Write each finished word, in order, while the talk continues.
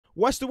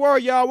What's the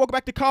word, y'all? Welcome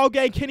back to Call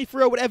Game. Kenny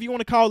Friel, whatever you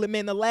want to call it,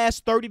 man. The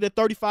last 30 to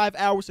 35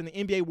 hours in the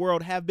NBA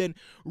world have been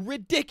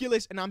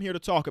ridiculous, and I'm here to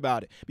talk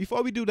about it.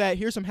 Before we do that,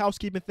 here's some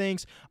housekeeping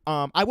things.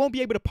 I won't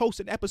be able to post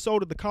an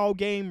episode of the Call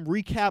Game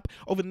recap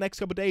over the next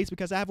couple days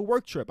because I have a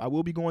work trip. I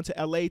will be going to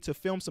LA to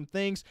film some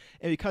things,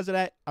 and because of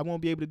that, I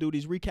won't be able to do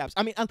these recaps.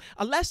 I mean,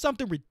 unless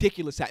something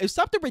ridiculous happens. If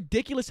something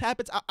ridiculous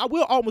happens, I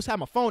will almost have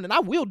my phone, and I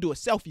will do a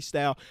selfie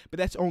style, but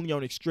that's only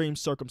on extreme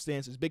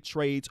circumstances, big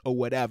trades, or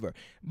whatever.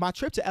 My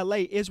trip to LA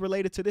is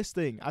related to this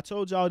thing. I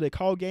told y'all the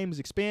Call Game is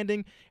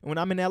expanding, and when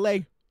I'm in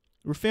LA,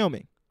 we're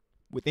filming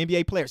with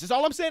NBA players. That's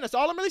all I'm saying. That's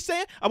all I'm really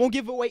saying. I won't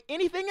give away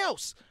anything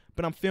else,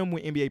 but I'm filming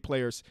with NBA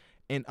players,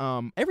 and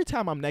every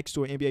time I'm next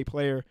to an NBA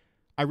player,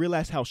 I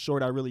realize how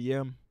short I really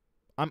am.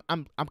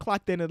 I'm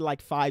clocked in at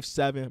like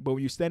 5'7", but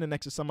when you're standing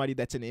next to somebody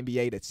that's in the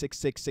NBA that's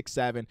 6'6",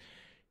 6'7",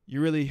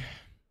 you really,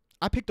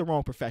 I picked the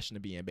wrong profession to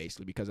be in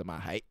basically because of my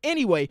height.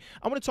 Anyway,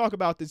 I want to talk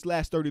about this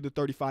last 30 to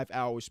 35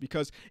 hours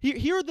because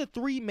here are the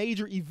three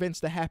major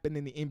events that happened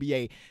in the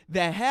NBA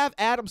that have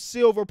Adam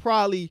Silver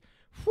probably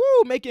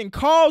making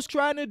calls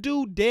trying to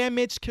do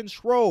damage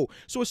control.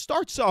 So it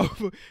starts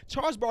off,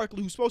 Charles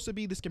Barkley, who's supposed to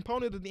be this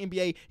component of the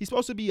NBA, he's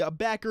supposed to be a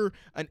backer,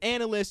 an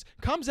analyst,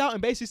 comes out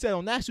and basically said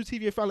on national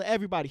TV in front of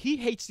everybody, he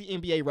hates the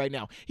NBA right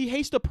now. He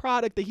hates the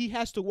product that he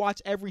has to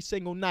watch every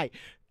single night.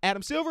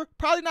 Adam Silver,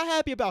 probably not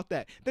happy about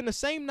that. Then the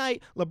same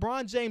night,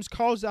 LeBron James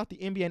calls out the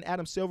NBA and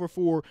Adam Silver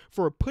for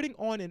putting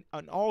on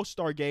an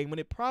all-star game when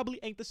it probably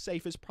ain't the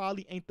safest,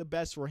 probably ain't the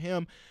best for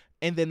him.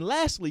 And then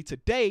lastly,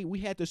 today, we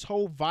had this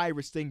whole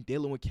virus thing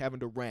dealing with Kevin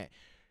Durant.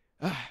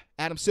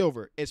 Adam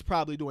Silver is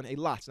probably doing a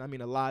lot, and I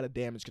mean a lot of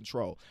damage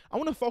control. I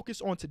want to focus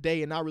on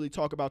today and not really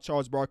talk about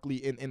Charles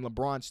Barkley and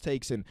LeBron's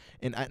takes. And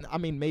I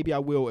mean, maybe I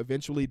will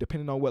eventually,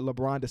 depending on what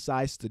LeBron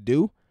decides to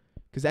do.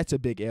 Because that's a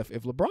big if.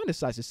 If LeBron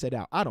decides to sit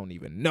out, I don't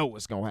even know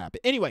what's going to happen.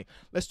 Anyway,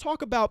 let's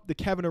talk about the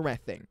Kevin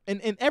Durant thing.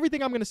 And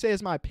everything I'm going to say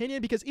is my opinion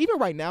because even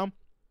right now,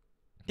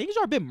 things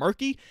are a bit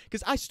murky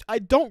because I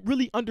don't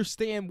really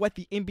understand what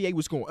the NBA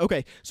was going.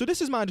 Okay, so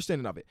this is my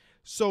understanding of it.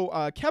 So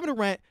Kevin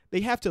Durant, they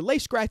have to lay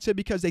scratch him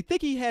because they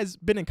think he has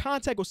been in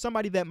contact with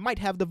somebody that might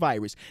have the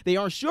virus. They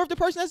aren't sure if the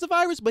person has the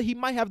virus, but he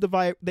might have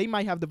the they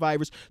might have the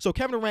virus. So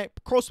Kevin Durant,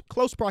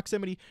 close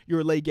proximity, you're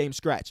a late game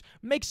scratch.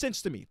 Makes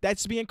sense to me.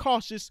 That's being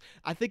cautious.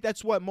 I think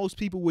that's what most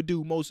people would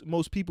do.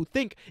 Most people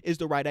think is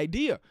the right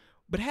idea.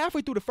 But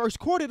halfway through the first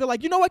quarter, they're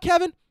like, you know what,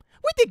 Kevin?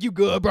 We think you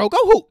good, bro. Go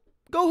hoop.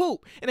 Go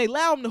hoop. And they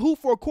allow him to hoop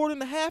for a quarter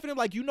and a half. And they're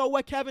like, you know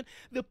what, Kevin?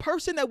 The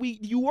person that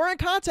you were in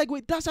contact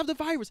with does have the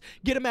virus.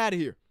 Get him out of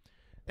here.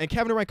 And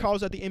Kevin Durant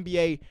calls out the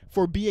NBA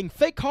for being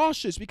fake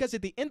cautious because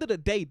at the end of the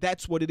day,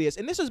 that's what it is.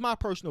 And this is my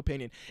personal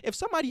opinion. If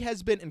somebody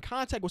has been in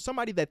contact with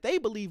somebody that they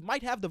believe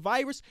might have the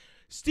virus,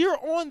 steer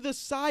on the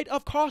side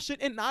of caution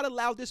and not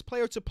allow this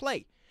player to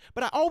play.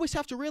 But I always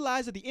have to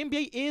realize that the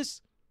NBA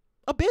is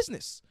a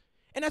business.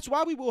 And that's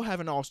why we will have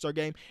an all-star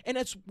game. And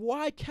that's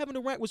why Kevin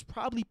Durant was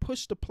probably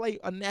pushed to play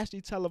a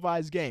nationally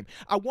televised game.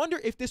 I wonder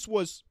if this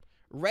was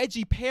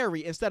Reggie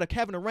Perry instead of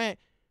Kevin Durant,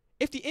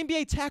 if the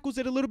NBA tackles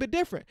it a little bit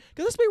different.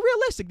 Because let's be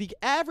realistic. The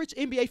average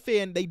NBA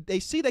fan, they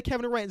see that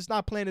Kevin Durant is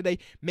not playing today.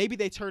 Maybe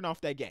they turn off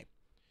that game.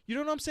 You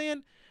know what I'm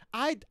saying?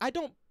 I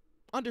don't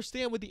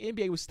understand what the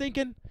NBA was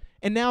thinking.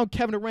 And now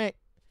Kevin Durant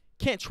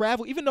can't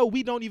travel, even though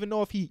we don't even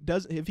know if he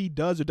does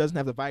or doesn't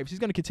have the virus. He's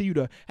going to continue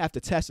to have to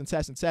test and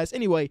test and test.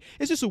 Anyway,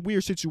 it's just a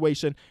weird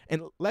situation.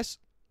 And let's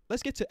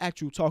get to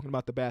actual talking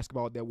about the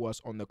basketball that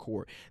was on the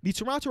court. The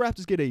Toronto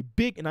Raptors get a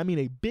big, and I mean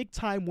a big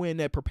time win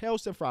that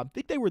propels them from, I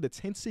think they were the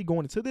 10th seed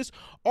going into this,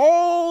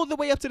 all the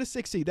way up to the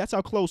 6th seed. That's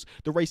how close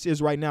the race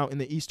is right now in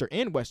the Eastern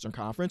and Western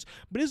Conference.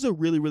 But it's a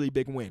really, really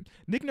big win.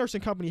 Nick Nurse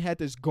and company had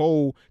this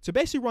goal to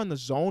basically run the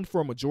zone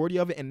for a majority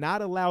of it and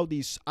not allow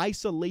these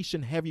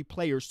isolation-heavy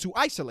players to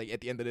isolate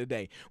at the end of the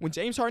day. When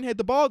James Harden had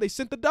the ball, they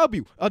sent a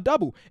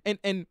double.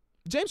 And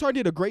James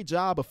Harden did a great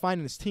job of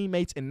finding his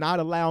teammates and not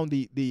allowing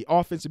the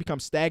offense to become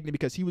stagnant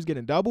because he was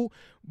getting double,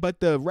 but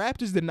the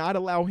Raptors did not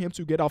allow him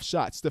to get off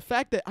shots. The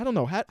fact that, I don't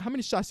know, how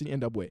many shots did he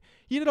end up with?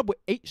 He ended up with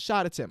 8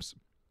 shot attempts.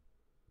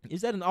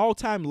 Is that an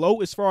all-time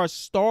low as far as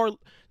star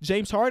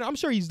James Harden? I'm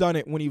sure he's done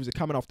it when he was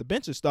coming off the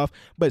bench and stuff,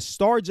 but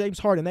star James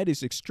Harden, that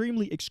is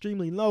extremely,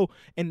 extremely low,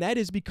 and that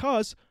is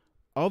because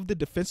of the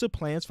defensive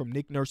plans from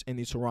Nick Nurse and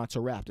the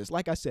Toronto Raptors.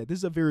 Like I said, this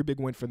is a very big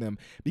win for them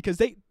because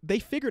they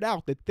figured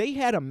out that they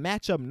had a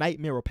matchup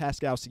nightmare with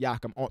Pascal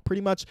Siakam on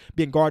pretty much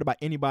being guarded by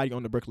anybody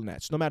on the Brooklyn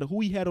Nets. No matter who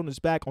he had on his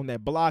back on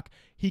that block,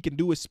 he can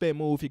do his spin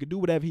move, he can do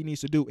whatever he needs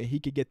to do, and he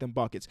could get them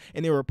buckets.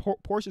 And there were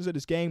portions of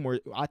this game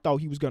where I thought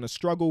he was going to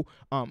struggle.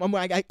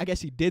 I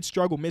guess he did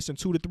struggle, missing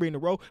 2 to 3 in a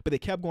row, but they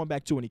kept going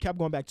back to it, and he kept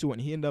going back to it,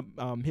 and he ended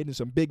up hitting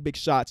some big, big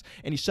shots,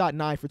 and he shot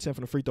 9 for 10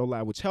 from the free throw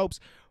line, which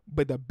helps.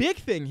 But the big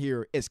thing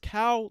here is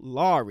Kyle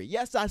Lowry.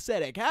 Yes, I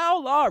said it.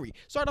 Kyle Lowry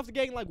started off the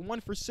game like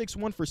 1 for 6,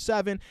 1 for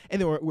 7.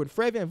 And then when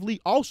Fred VanVleet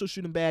also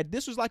shooting bad,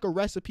 this was like a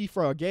recipe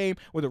for a game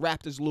where the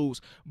Raptors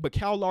lose. But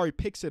Kyle Lowry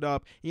picks it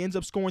up. He ends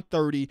up scoring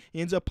 30. He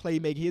ends up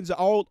playmaking. He ends up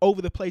all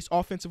over the place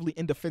offensively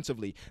and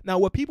defensively. Now,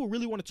 what people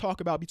really want to talk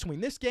about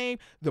between this game,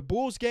 the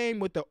Bulls game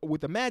with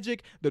the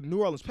Magic, the New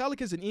Orleans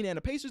Pelicans, and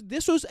Indiana Pacers,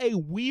 this was a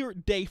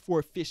weird day for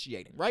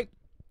officiating, right?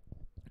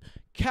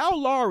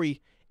 Kyle Lowry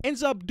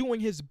ends up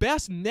doing his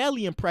best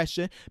Nelly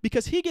impression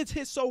because he gets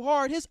hit so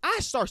hard, his eye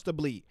starts to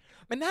bleed.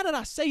 But now that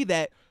I say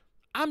that,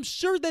 I'm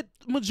sure that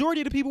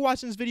majority of the people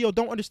watching this video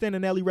don't understand the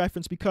Nelly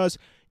reference because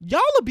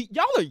y'all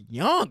are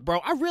young, bro.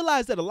 I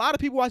realize that a lot of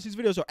people watching these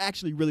videos are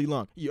actually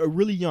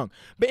really young.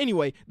 But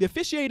anyway, the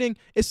officiating,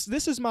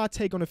 this is my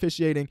take on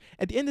officiating.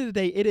 At the end of the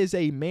day, it is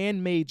a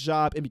man-made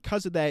job, and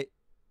because of that,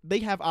 they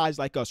have eyes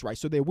like us, right?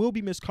 So there will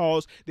be missed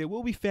calls, there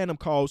will be phantom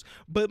calls,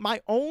 but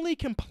my only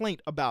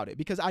complaint about it,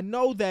 because I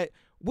know that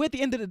at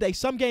the end of the day,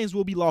 some games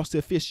will be lost to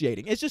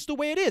officiating. It's just the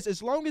way it is.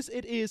 As long as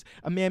it is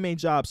a man-made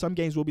job, some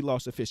games will be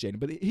lost to officiating.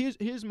 But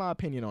here's my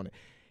opinion on it.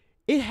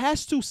 It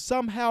has to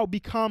somehow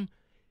become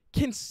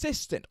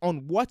consistent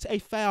on what's a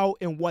foul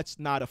and what's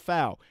not a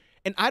foul.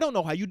 And I don't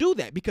know how you do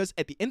that because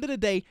at the end of the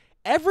day,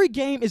 every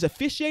game is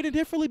officiated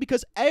differently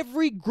because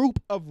every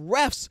group of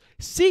refs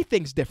see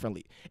things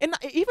differently. And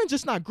even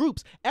just not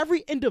groups,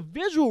 every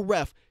individual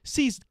ref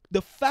sees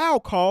the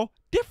foul call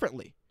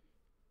differently.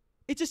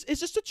 It's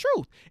just the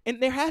truth. And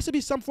there has to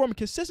be some form of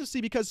consistency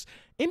because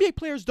NBA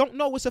players don't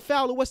know what's a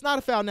foul or what's not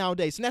a foul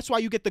nowadays. And that's why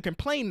you get the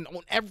complaining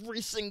on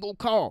every single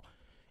call.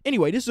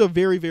 Anyway, this is a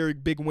very, very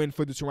big win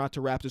for the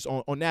Toronto Raptors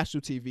on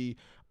national TV.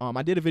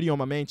 I did a video on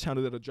my main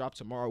channel that'll drop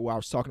tomorrow where I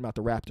was talking about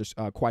the Raptors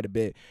quite a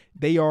bit.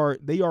 They are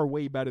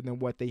way better than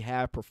what they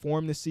have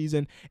performed this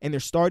season, and they're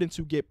starting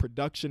to get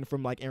production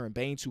from like Aaron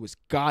Baines, who was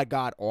god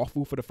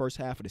awful for the first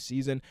half of the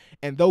season.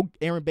 And though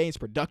Aaron Baines'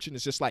 production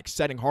is just like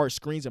setting hard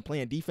screens and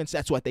playing defense,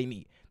 that's what they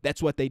need.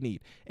 That's what they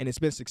need, and it's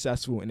been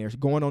successful. And they're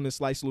going on this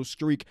nice little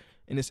streak,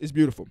 and it's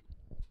beautiful.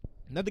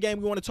 Another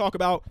game we want to talk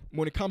about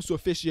when it comes to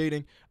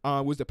officiating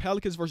was the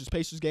Pelicans versus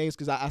Pacers games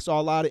because I saw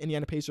a lot of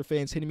Indiana Pacer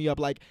fans hitting me up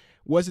like,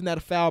 wasn't that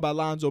a foul by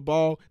Lonzo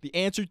Ball? The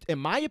answer, in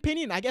my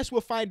opinion, I guess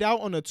we'll find out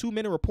on a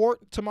 2-minute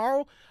report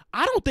tomorrow.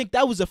 I don't think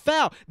that was a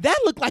foul. That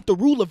looked like the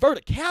rule of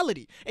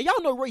verticality. And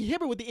y'all know Roy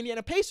Hibbert with the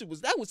Indiana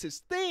Pacers that was his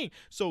thing.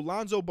 So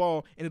Lonzo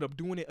Ball ended up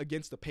doing it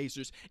against the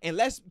Pacers. And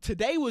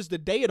today was the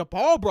day of the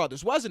Ball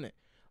brothers, wasn't it?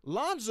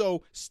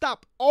 Lonzo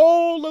stopped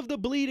all of the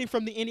bleeding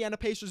from the Indiana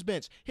Pacers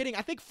bench, hitting,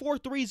 I think, 4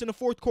 threes in the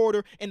fourth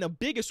quarter and the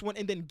biggest one,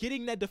 and then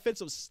getting that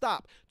defensive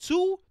stop.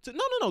 No.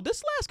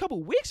 This last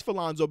couple weeks for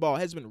Lonzo Ball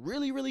has been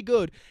really, really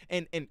good.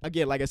 And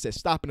again, like I said,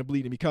 stopping the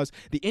bleeding because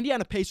the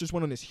Indiana Pacers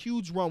went on this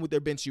huge run with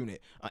their bench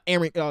unit.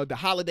 The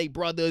Holiday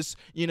brothers,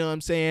 you know what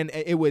I'm saying?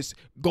 It was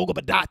Goga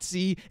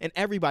Badatsi and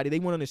everybody. They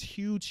went on this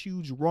huge,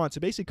 huge run to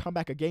basically come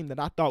back a game that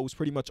I thought was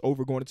pretty much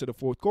over going into the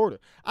fourth quarter.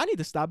 I need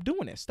to stop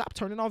doing that. Stop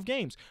turning off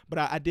games. But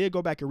I did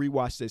go back and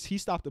rewatch this. He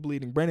stopped the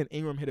bleeding. Brandon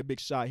Ingram hit a big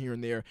shot here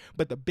and there.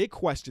 But the big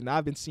question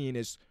I've been seeing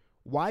is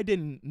why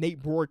didn't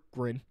Nate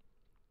Bjorkgren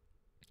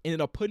ended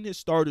up putting his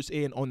starters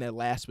in on that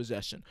last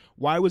possession?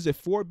 Why was it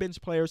 4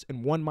 bench players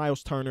and 1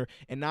 Miles Turner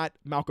and not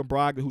Malcolm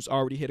Brogdon, who's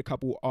already hit a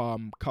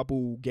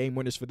couple game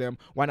winners for them?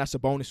 Why not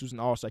Sabonis, who's an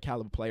all-star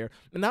caliber player?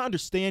 And I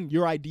understand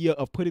your idea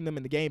of putting them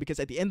in the game because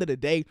at the end of the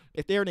day,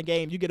 if they're in a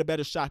game, you get a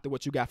better shot than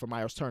what you got for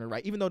Miles Turner,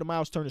 right? Even though the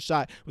Miles Turner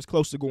shot was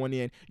close to going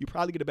in, you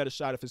probably get a better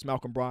shot if it's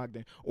Malcolm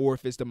Brogdon or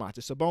if it's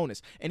Domantas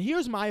Sabonis. And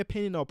here's my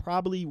opinion of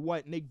probably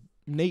what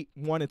Nate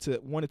wanted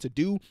to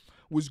do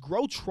was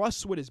grow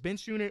trust with his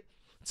bench unit.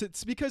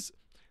 Because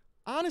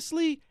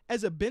honestly,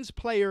 as a bench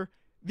player,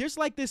 there's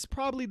like this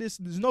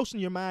notion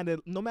in your mind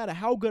that no matter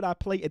how good I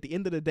play, at the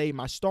end of the day,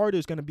 my starter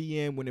is going to be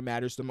in when it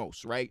matters the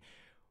most, right?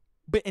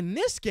 But in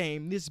this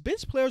game, these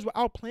bench players were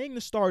outplaying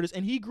the starters,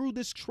 and he grew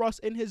this trust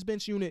in his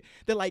bench unit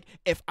that, like,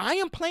 if I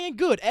am playing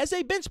good as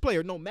a bench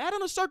player, no matter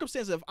the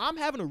circumstances, if I'm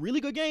having a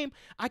really good game,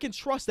 I can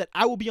trust that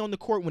I will be on the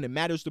court when it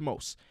matters the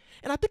most.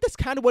 And I think that's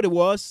kind of what it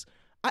was.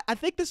 I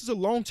think this is a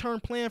long-term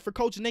plan for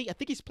Coach Nate. I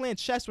think he's playing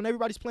chess when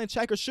everybody's playing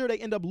checkers. Sure, they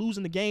end up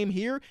losing the game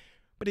here.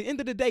 But at the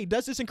end of the day,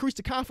 does this increase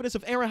the confidence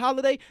of Aaron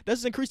Holiday? Does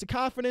this increase the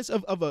confidence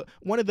of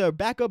one of the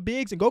backup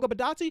bigs and Goga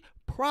Badatsi?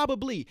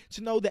 Probably.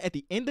 To know that at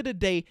the end of the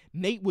day,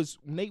 Nate was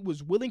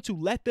willing to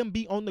let them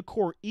be on the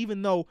court,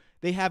 even though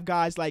they have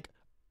guys like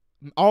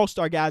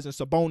all-star guys and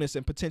Sabonis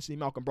and potentially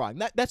Malcolm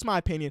Brogdon. That's my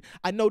opinion.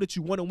 I know that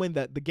you want to win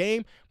the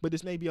game, but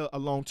this may be a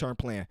long-term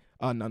plan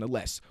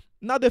nonetheless.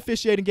 Another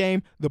officiating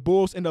game, the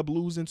Bulls end up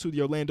losing to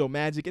the Orlando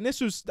Magic. And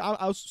this was,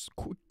 I'll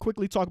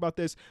quickly talk about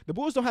this. The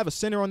Bulls don't have a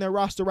center on their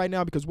roster right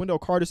now because Wendell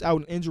Carter's out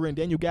in injury and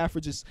Daniel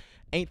Gafford just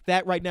ain't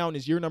that right now in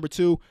his year number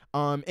 2.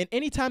 And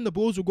anytime the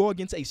Bulls will go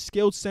against a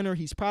skilled center,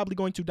 he's probably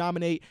going to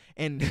dominate.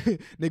 And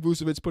Nick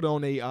Vucevic put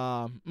on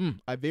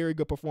a very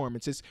good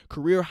performance, his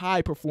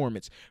career-high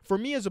performance. For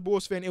me as a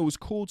Bulls fan, it was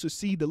cool to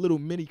see the little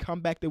mini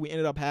comeback that we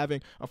ended up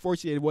having.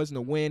 Unfortunately, it wasn't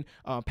a win.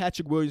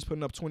 Patrick Williams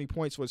putting up 20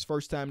 points for his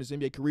first time in his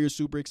NBA career,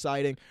 super excited.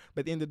 exciting.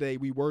 But at the end of the day,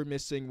 we were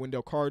missing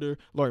Wendell Carter.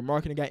 Lauri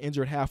Markkanen got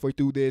injured halfway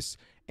through this.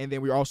 And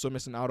then we're also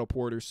missing Otto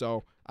Porter.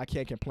 So I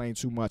can't complain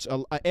too much.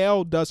 A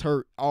L does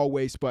hurt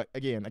always, but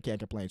again, I can't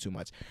complain too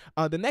much.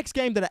 The next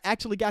game that I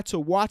actually got to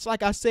watch,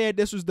 like I said,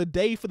 this was the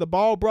day for the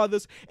Ball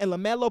brothers. And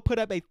LaMelo put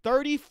up a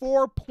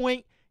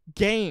 34-point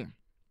game.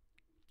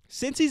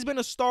 Since he's been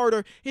a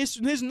starter,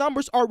 his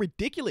numbers are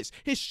ridiculous.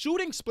 His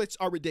shooting splits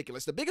are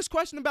ridiculous. The biggest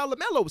question about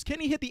LaMelo is, can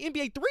he hit the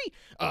NBA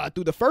three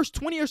through the first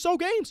 20 or so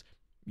games?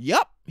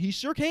 Yep, he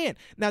sure can.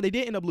 Now, they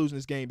did end up losing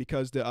this game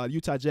because the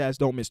Utah Jazz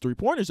don't miss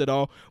three-pointers at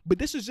all, but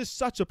this is just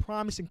such a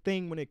promising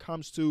thing when it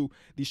comes to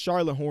the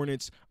Charlotte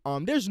Hornets.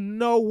 There's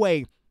no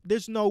way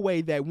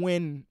that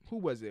when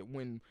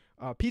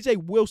P.J.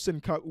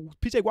 Washington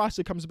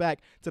comes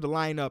back to the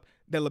lineup,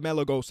 that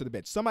LaMelo goes to the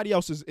bench. Somebody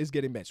else is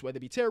getting benched, whether it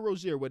be Terry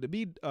Rozier, whether it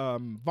be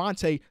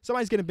Vontae,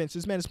 somebody's getting benched.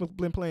 This man has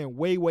been playing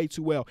way, way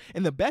too well.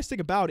 And the best thing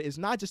about it is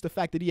not just the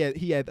fact that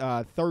he had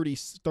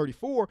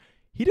 34,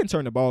 he didn't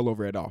turn the ball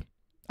over at all.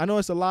 I know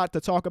it's a lot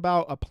to talk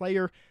about a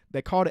player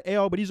that caught an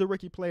L, but he's a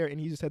rookie player, and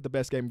he just had the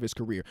best game of his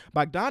career.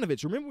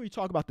 Bogdanovich, remember when we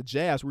talk about the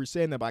Jazz, we were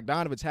saying that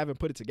Bogdanovich haven't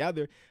put it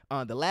together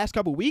the last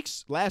couple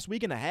weeks, last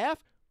week and a half?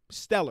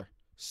 Stellar.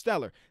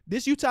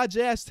 This Utah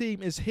Jazz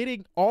team is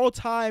hitting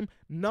all-time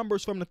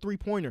numbers from the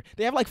three-pointer.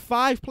 They have like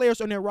 5 players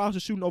on their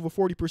roster shooting over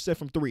 40%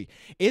 from three.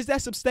 Is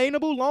that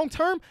sustainable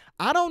long-term?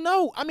 I don't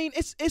know. I mean,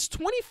 it's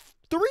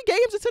 23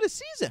 games into the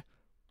season.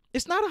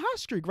 It's not a hot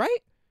streak, right?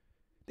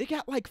 They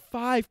got like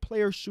 5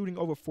 players shooting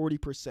over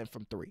 40%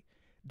 from three.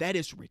 That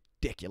is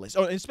ridiculous,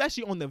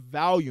 especially on the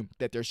volume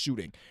that they're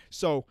shooting.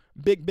 So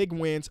big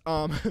wins.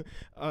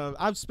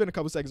 I've spent a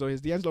couple seconds on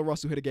his. D'Angelo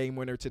Russell hit a game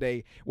winner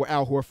today where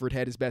Al Horford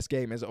had his best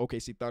game as an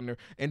OKC Thunder.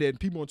 And then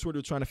people on Twitter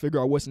are trying to figure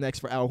out what's next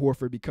for Al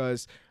Horford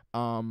because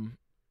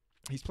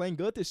he's playing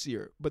good this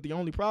year. But the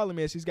only problem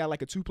is he's got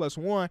like a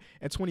 2+1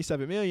 and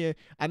 $27 million.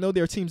 I know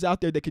there are teams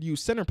out there that could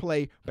use center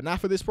play, but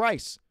not for this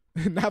price.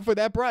 Not for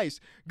that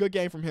price. Good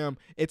game from him.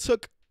 It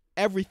took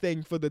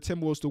everything for the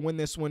Timberwolves to win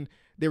this one.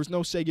 There was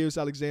no Shai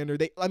Gilgeous-Alexander.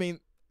 The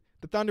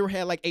Thunder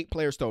had like 8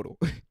 players total.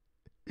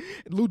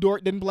 Lou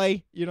Dort didn't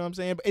play, you know what I'm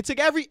saying? But it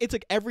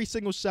took every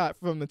single shot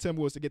from the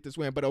Timberwolves to get this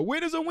win. But a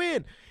win is a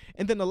win.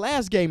 And then the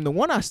last game, the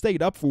one I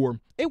stayed up for,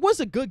 it was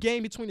a good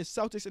game between the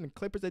Celtics and the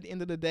Clippers at the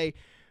end of the day.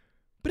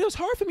 But it was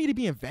hard for me to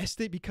be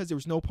invested because there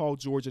was no Paul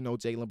George and no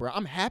Jaylen Brown.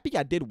 I'm happy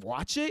I did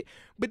watch it,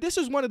 but this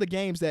is one of the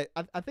games that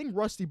I think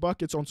Rusty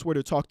Buckets on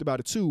Twitter talked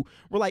about it too.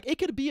 We're like, it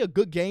could be a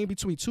good game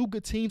between 2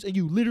 good teams and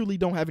you literally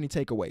don't have any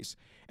takeaways.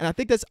 And I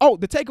think the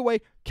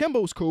takeaway,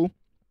 Kemba's cool.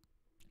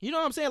 You know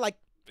what I'm saying? Like,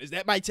 is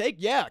that my take?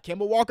 Yeah,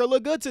 Kemba Walker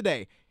looked good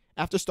today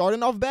after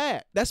starting off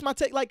bad. That's my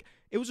take. Like,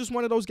 it was just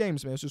one of those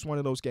games, man. It's just one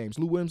of those games.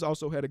 Lou Williams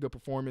also had a good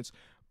performance,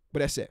 but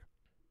that's it.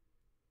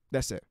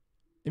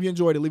 If you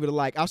enjoyed it, leave it a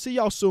like. I'll see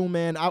y'all soon,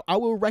 man. I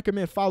will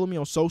recommend follow me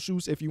on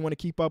socials if you want to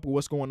keep up with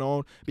what's going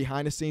on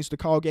behind the scenes to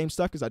call game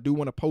stuff, because I do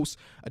want to post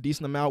a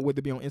decent amount, whether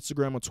it be on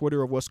Instagram or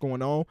Twitter, of what's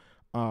going on.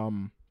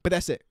 But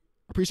that's it.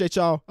 Appreciate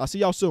y'all. I'll see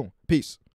y'all soon. Peace.